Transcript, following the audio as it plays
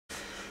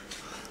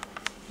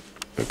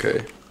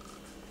Okay.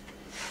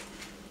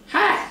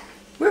 Hi,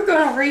 we're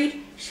gonna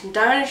read some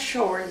Dyna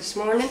Shore this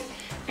morning,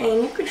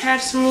 and you can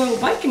have some little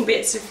bacon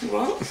bits if you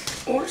want,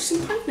 or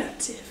some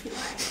peanuts if you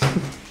like.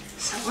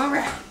 So,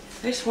 alright,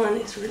 this one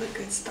is a really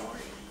good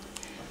story.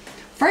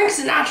 Frank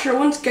Sinatra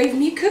once gave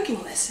me a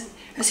cooking lesson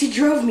as he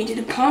drove me to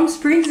the Palm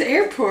Springs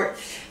airport.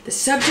 The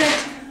subject,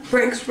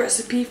 Frank's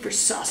recipe for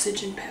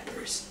sausage and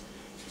peppers.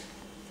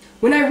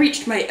 When I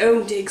reached my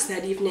own digs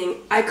that evening,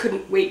 I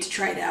couldn't wait to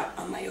try it out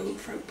on my own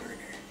front burner.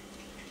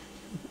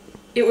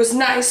 It was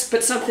nice,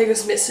 but something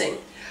was missing.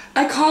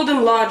 I called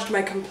and lodged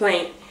my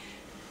complaint.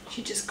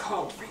 She just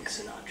called Frank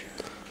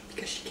Sinatra,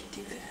 because she could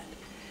do that.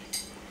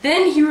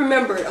 Then he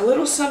remembered a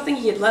little something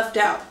he had left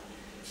out.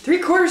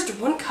 3/4 to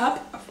 1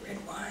 cup of red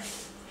wine.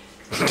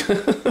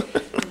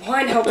 The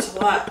wine helps a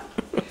lot,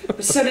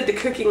 but so did the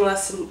cooking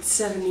lesson at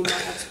 70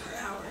 miles per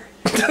hour.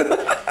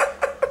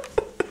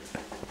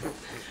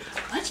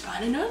 Let's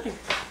find another.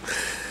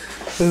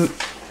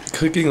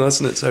 Cooking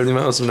lesson at 70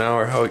 miles an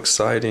hour, how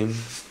exciting.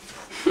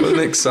 What an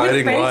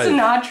exciting With life. Frank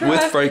Sinatra?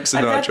 With Frank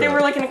Sinatra. I bet they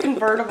were like in a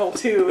convertible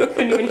too. I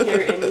couldn't even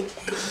hear anything.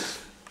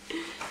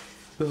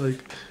 They're like,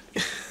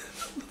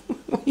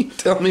 will you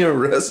tell me a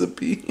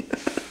recipe?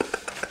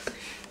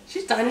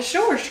 She's Dyna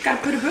Shore. She's got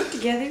to put a book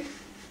together.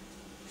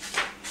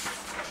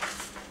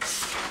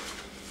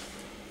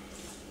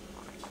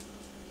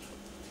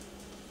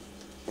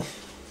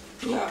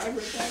 No, I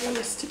wrote that on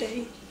this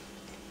today.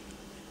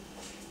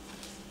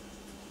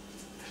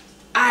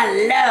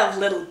 I love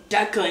little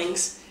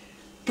ducklings,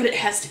 but it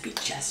has to be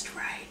just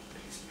right.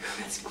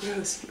 That's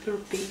gross,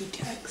 little baby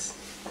ducks.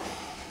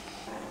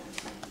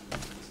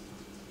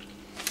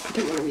 I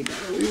don't want to read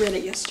that one. We read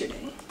it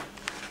yesterday.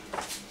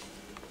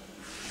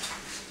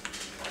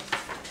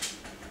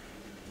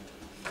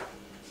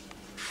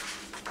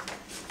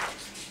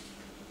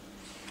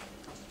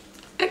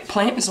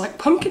 Eggplant is like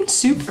pumpkin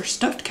soup or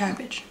stuffed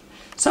cabbage.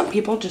 Some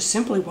people just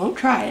simply won't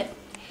try it.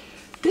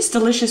 This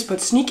delicious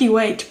but sneaky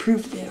way to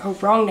prove how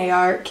wrong they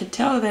are can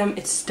tell them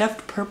it's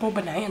stuffed purple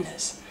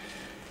bananas.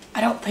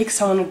 I don't think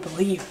someone would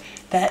believe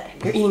that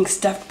you're eating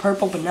stuffed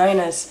purple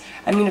bananas.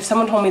 I mean, if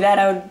someone told me that,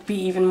 I would be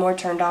even more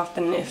turned off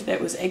than if it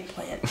was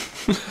eggplant.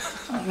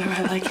 Although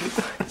I like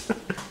eggplant.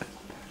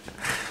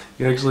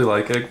 You actually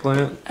like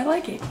eggplant? I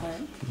like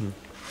eggplant.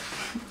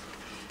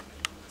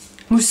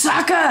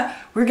 Moussaka!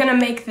 We're gonna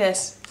make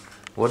this.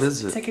 What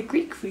is it? It's like a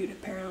Greek food,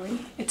 apparently.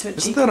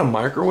 Isn't that a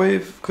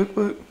microwave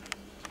cookbook?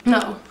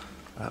 No.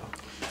 Oh.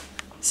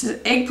 This is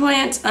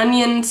eggplant,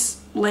 onions,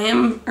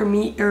 lamb or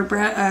meat or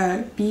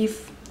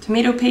beef,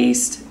 tomato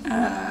paste.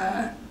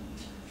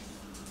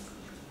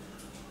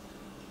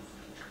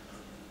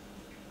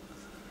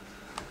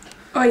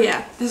 Oh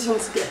yeah, this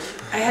one's good.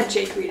 I had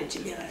Jake read it to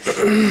me last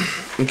time.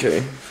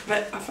 Okay.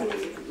 But I found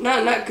it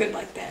not good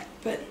like that.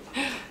 But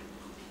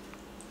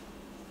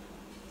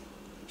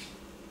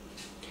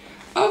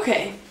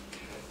okay.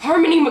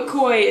 Harmony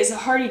McCoy is a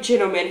hearty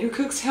gentleman who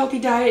cooks healthy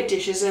diet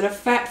dishes at a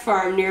fat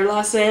farm near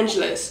Los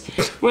Angeles.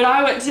 When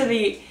I went to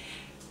the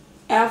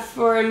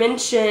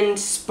aforementioned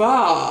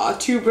spa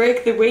to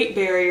break the weight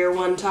barrier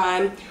one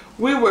time,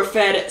 we were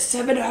fed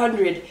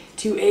 700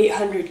 to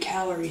 800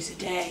 calories a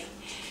day,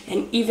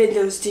 and even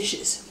those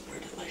dishes were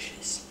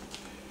delicious.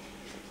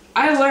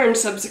 I learned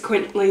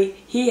subsequently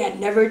he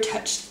had never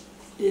touched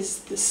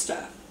this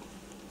stuff.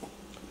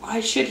 Why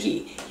should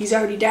he? He's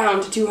already down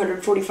to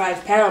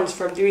 245 pounds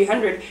from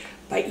 300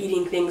 by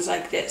eating things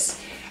like this.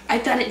 I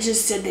thought it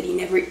just said that he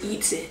never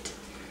eats it.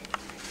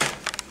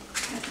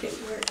 That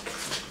didn't work.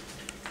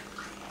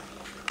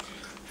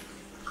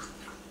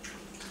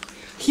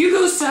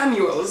 Hugo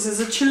Samuels is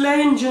a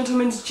Chilean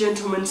gentleman's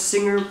gentleman,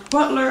 singer,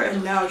 butler,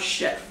 and now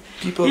chef.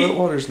 People, that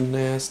water's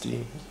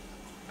nasty.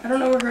 I don't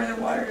know where that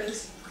water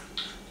is.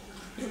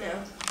 You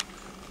know.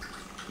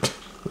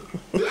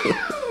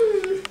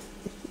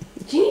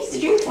 She needs to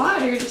drink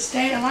water to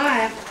stay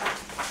alive.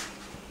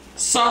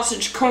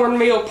 Sausage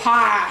cornmeal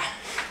pie.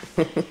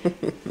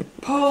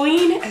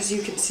 Pauline, as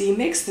you can see,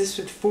 makes this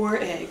with 4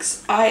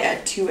 eggs. I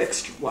add 2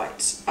 extra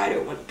whites. I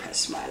don't want to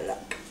press my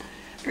luck.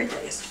 I read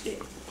that yesterday.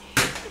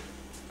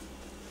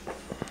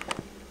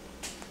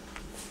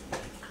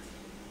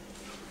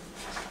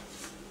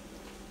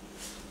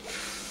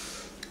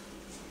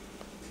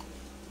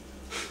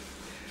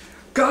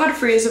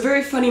 Godfrey is a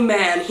very funny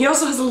man. He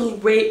also has a little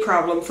weight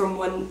problem from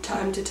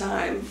time to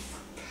time.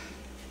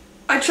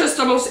 I trust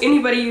almost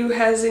anybody who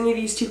has any of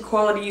these 2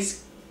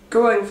 qualities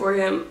going for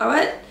him.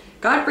 What?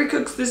 Godfrey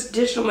cooks this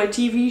dish on my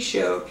TV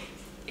show.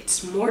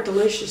 It's more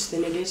delicious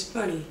than it is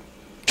funny.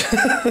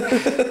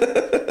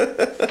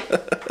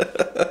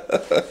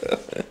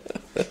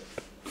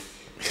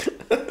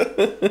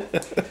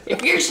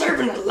 If you're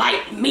serving a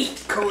light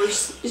meat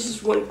course, this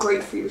is one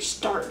great for your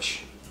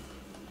starch.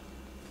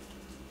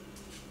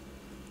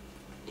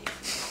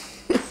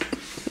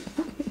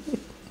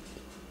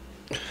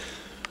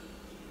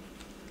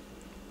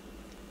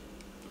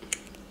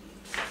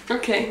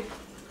 Okay.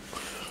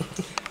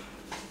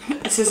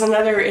 This is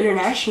another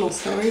international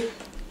story.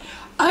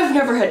 I've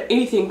never had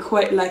anything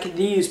quite like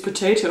these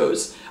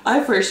potatoes.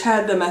 I first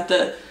had them at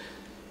the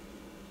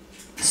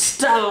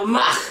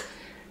Stalmach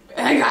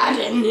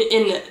garden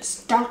in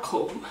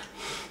Stockholm.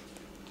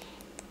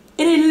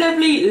 In a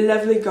lovely,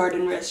 lovely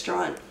garden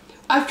restaurant.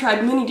 I've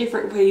tried many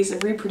different ways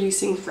of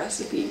reproducing the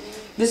recipe.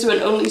 This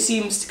one only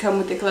seems to come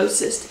with the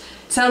closest.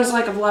 Sounds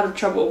like a lot of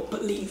trouble,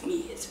 but believe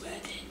me, it's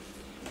worth it.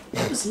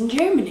 That was in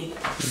Germany.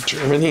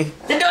 Germany?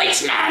 The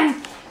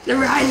Deutschland! The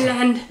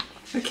Rhineland.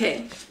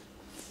 Okay.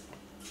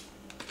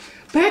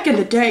 Back in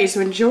the days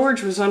when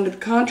George was under the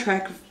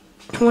contract of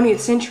 20th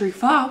Century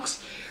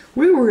Fox,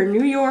 we were in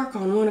New York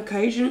on one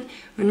occasion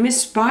when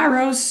Miss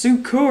Spyro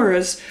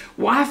Sukura's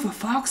wife of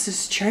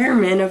Fox's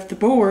chairman of the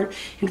board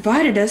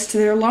invited us to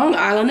their Long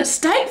Island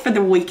estate for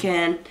the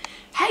weekend.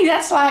 Hey,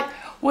 that's like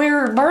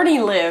where Bernie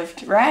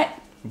lived, right?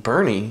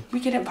 Bernie? We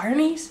get at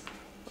Bernie's?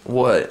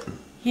 What?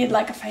 He had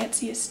like a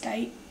fancy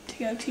estate to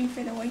go to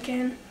for the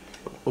weekend.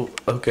 Oh,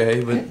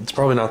 okay, but it's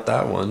probably not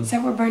that one. Is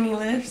that where Bernie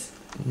lives?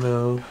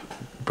 No,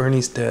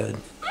 Bernie's dead.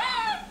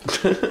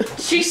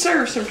 She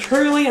served some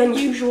truly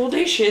unusual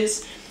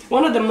dishes.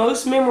 One of the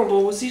most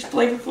memorable was these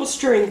flavorful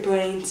string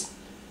beans.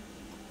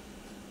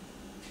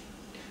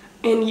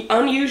 And the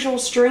unusual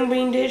string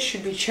bean dish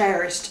should be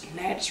cherished, and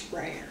that's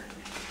rare.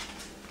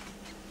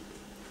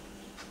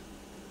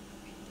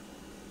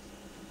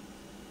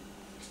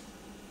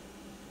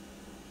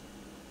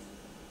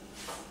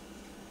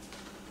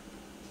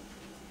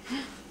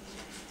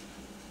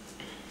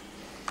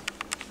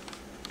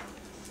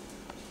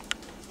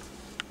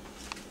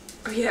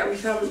 Oh yeah, we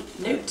found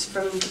notes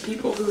from the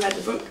people who had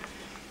the book.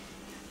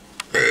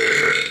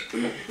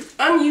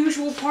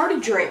 Unusual party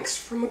drinks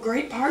from a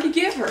great party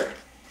giver.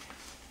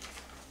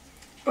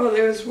 Oh,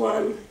 there's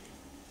one.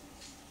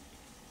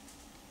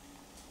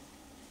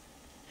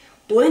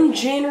 Blend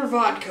gin or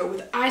vodka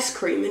with ice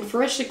cream and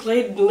freshly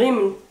glated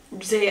lemon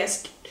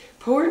zest.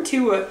 Pour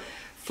into a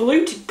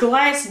flute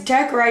glass and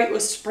decorate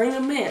with spring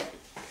of mint.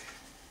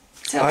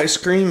 So, Ice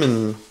cream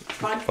and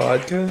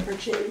vodka? Or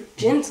gin.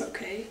 Gin's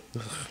okay.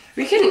 Ugh.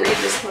 We couldn't read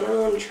this one. I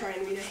don't want to try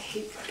and read. I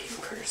hate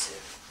fucking cursive.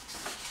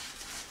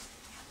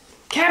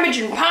 Cabbage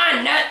and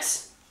pine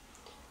nuts.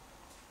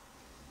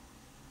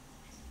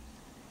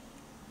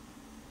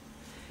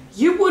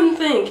 You wouldn't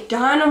think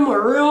Dinah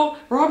Morrill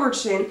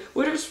Robertson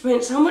would have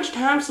spent so much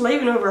time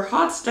slaving over a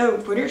hot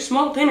stove, but her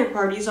small dinner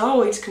parties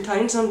always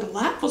contain some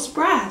delightful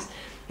surprise.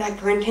 Like,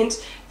 for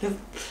instance, the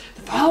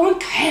following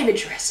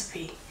cabbage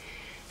recipe.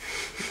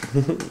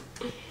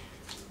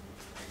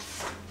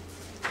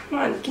 Come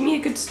on, give me a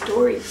good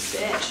story,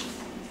 bitch.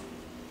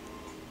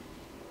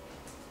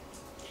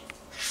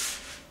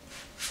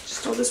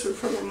 Stole this one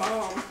from your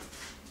mom.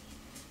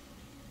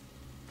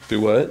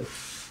 Do what?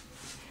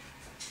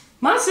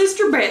 My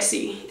sister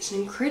Bessie is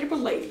an incredible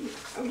lady.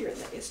 Oh, you read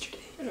that yesterday.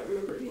 I don't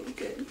remember it being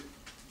good.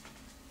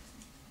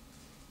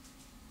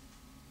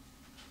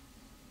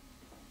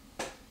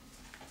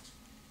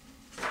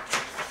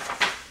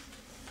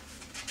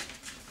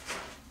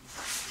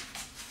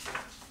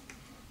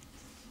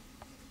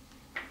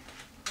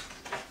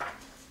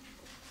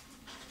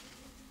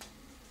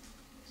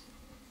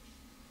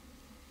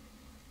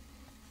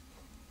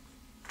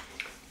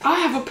 I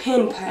have a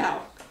pen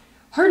pal.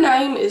 Her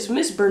name is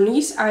Miss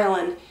Bernice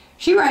Allen.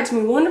 She writes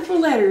me wonderful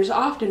letters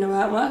often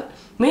about my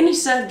many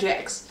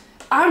subjects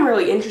I'm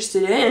really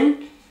interested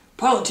in.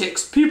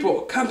 Politics,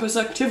 people, campus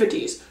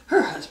activities.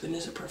 Her husband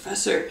is a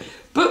professor.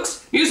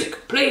 Books,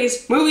 music,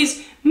 plays,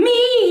 movies,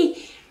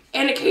 me!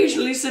 And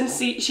occasionally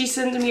she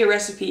sends me a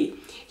recipe.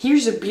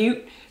 Here's a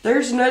beaut.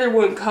 There's another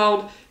one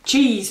called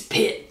Cheese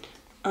Pit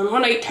on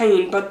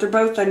 118, but they're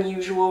both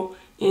unusual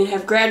and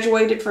have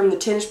graduated from the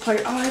tennis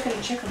player. Oh, I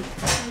gotta check on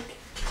that.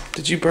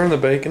 Did you burn the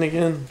bacon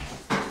again?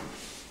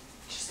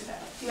 Just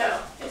about. No,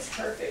 it's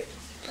perfect.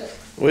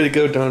 Way to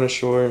go, Dyna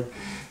Shore.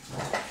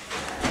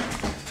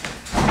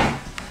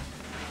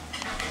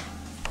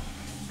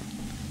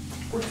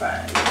 We're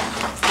fine.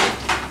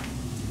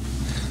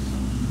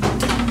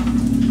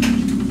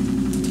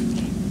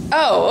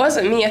 Oh, it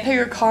wasn't me. I thought you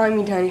were calling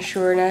me Dyna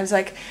Shore, and I was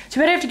like,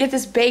 so I have to get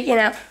this bacon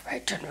out.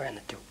 Right, turn around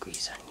the door,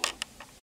 grease on you.